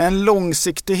en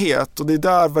långsiktighet, och det är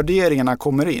där värderingarna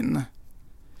kommer in.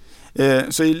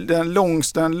 Så i den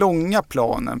långa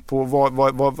planen på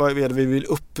vad är det vi vill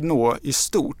uppnå i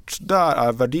stort, där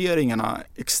är värderingarna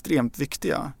extremt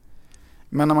viktiga.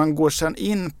 Men när man går sen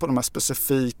in på de här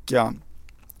specifika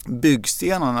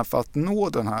byggstenarna för att nå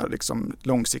den här liksom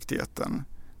långsiktigheten,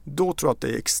 då tror jag att det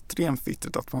är extremt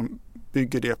viktigt att man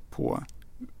bygger det på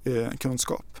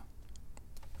kunskap.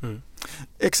 Mm.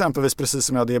 Exempelvis precis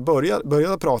som jag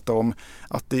började prata om,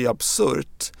 att det är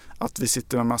absurt att vi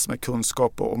sitter med massor med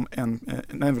kunskap om en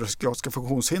neuropsykiatriska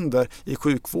funktionshinder i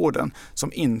sjukvården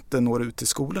som inte når ut till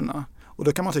skolorna. Och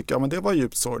då kan man tycka, ja, men det var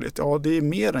djupt sorgligt. Ja, det är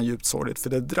mer än djupt sorgligt, för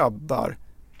det drabbar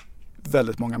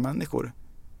väldigt många människor.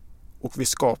 Och vi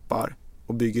skapar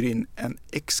och bygger in en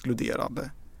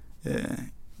exkluderande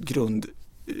grund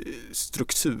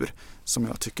struktur som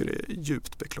jag tycker är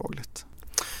djupt beklagligt.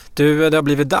 Du, det har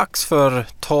blivit dags för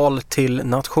tal till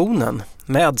nationen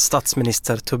med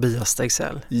statsminister Tobias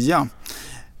Stegsäll. Ja,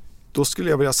 då skulle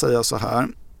jag vilja säga så här.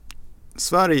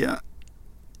 Sverige,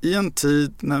 i en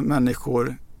tid när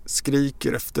människor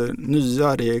skriker efter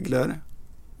nya regler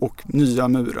och nya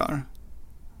murar,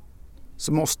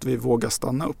 så måste vi våga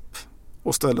stanna upp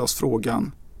och ställa oss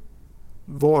frågan: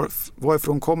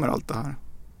 varifrån kommer allt det här?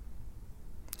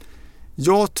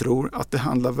 Jag tror att det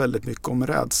handlar väldigt mycket om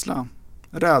rädsla.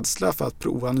 Rädsla för att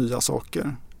prova nya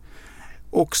saker.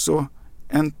 Också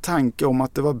en tanke om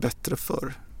att det var bättre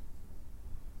förr.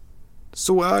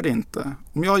 Så är det inte.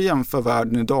 Om jag jämför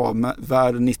världen idag med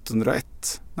världen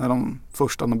 1901, när de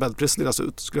första Nobelpriserna delas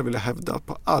ut, skulle jag vilja hävda att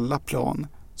på alla plan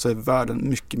så är världen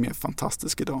mycket mer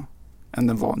fantastisk idag än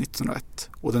den var 1901.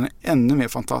 Och den är ännu mer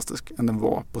fantastisk än den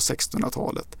var på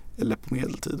 1600-talet eller på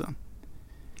medeltiden.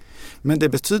 Men det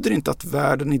betyder inte att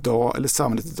världen idag eller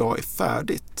samhället idag är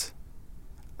färdigt.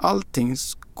 Allting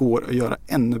går att göra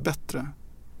ännu bättre.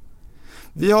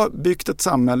 Vi har byggt ett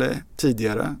samhälle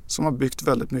tidigare som har byggt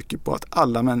väldigt mycket på att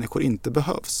alla människor inte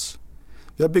behövs.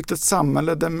 Vi har byggt ett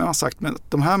samhälle där man har sagt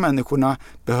att de här människorna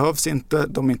behövs inte,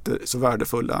 de är inte så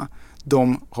värdefulla,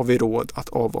 de har vi råd att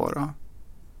avvara.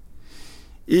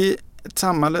 I ett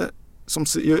samhälle som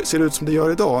ser ut som det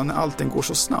gör idag, när allting går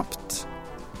så snabbt,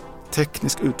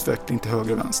 teknisk utveckling till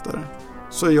höger och vänster,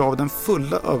 så är jag av den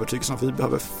fulla övertygelsen att vi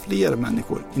behöver fler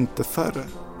människor, inte färre.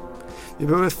 Vi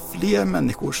behöver fler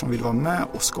människor som vill vara med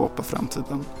och skapa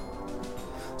framtiden.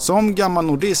 Som gammal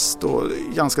nordist och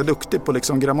ganska duktig på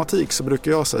grammatik så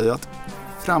brukar jag säga att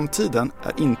framtiden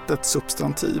är inte ett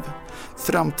substantiv.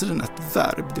 Framtiden är ett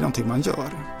verb, det är någonting man gör.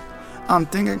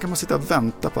 Antingen kan man sitta och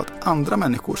vänta på att andra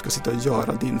människor ska sitta och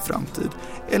göra din framtid,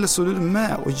 eller så är du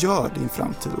med och gör din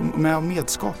framtid och med och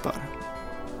medskapar.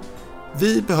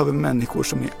 Vi behöver människor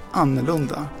som är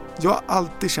annorlunda. Jag har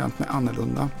alltid känt mig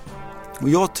annorlunda. Och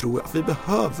jag tror att vi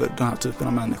behöver den här typen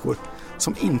av människor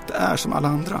som inte är som alla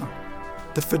andra.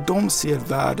 Därför de ser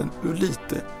världen ur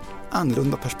lite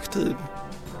annorlunda perspektiv.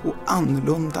 Och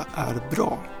annorlunda är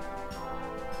bra.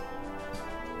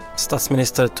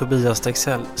 Statsminister Tobias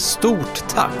Stegsäll, stort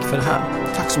tack för det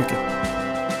här. Tack så mycket.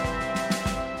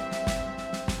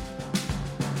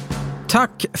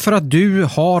 Tack för att du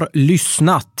har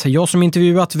lyssnat. Jag som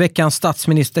intervjuat veckans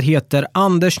statsminister heter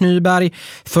Anders Nyberg.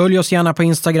 Följ oss gärna på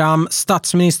Instagram.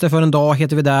 Statsminister för en dag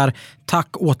heter vi där. Tack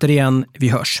återigen. Vi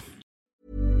hörs.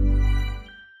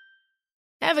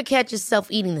 Ever catch yourself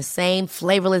eating the same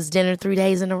flavorless dinner 3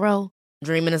 days in a row?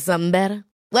 Dreaming of something better?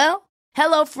 Well,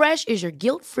 HelloFresh is your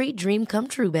guilt-free dream come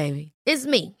true, baby. It's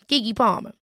me, Keke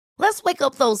Palmer. Let's wake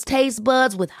up those taste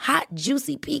buds with hot,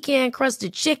 juicy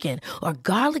pecan-crusted chicken or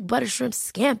garlic butter shrimp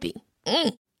scampi.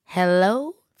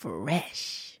 Hello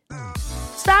Fresh.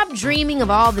 Stop dreaming of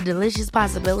all the delicious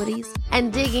possibilities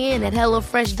and dig in at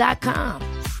HelloFresh.com.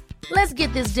 Let's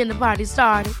get this dinner party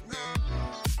started.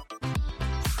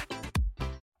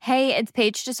 Hey, it's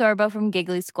Paige DeSorbo from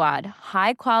Giggly Squad.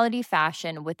 High quality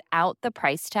fashion without the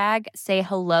price tag. Say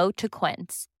hello to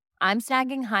Quince. I'm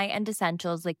snagging high-end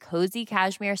essentials like cozy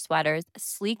cashmere sweaters,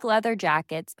 sleek leather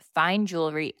jackets, fine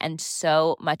jewelry, and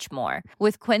so much more.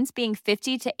 With Quince being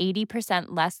 50 to 80%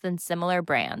 less than similar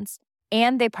brands.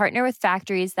 And they partner with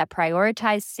factories that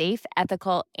prioritize safe,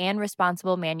 ethical, and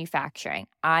responsible manufacturing.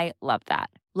 I love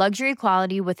that. Luxury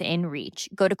quality within reach.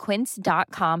 Go to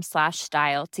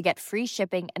quince.com/style to get free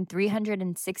shipping and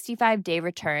 365-day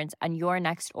returns on your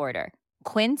next order.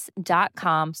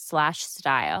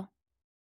 Quince.com/style.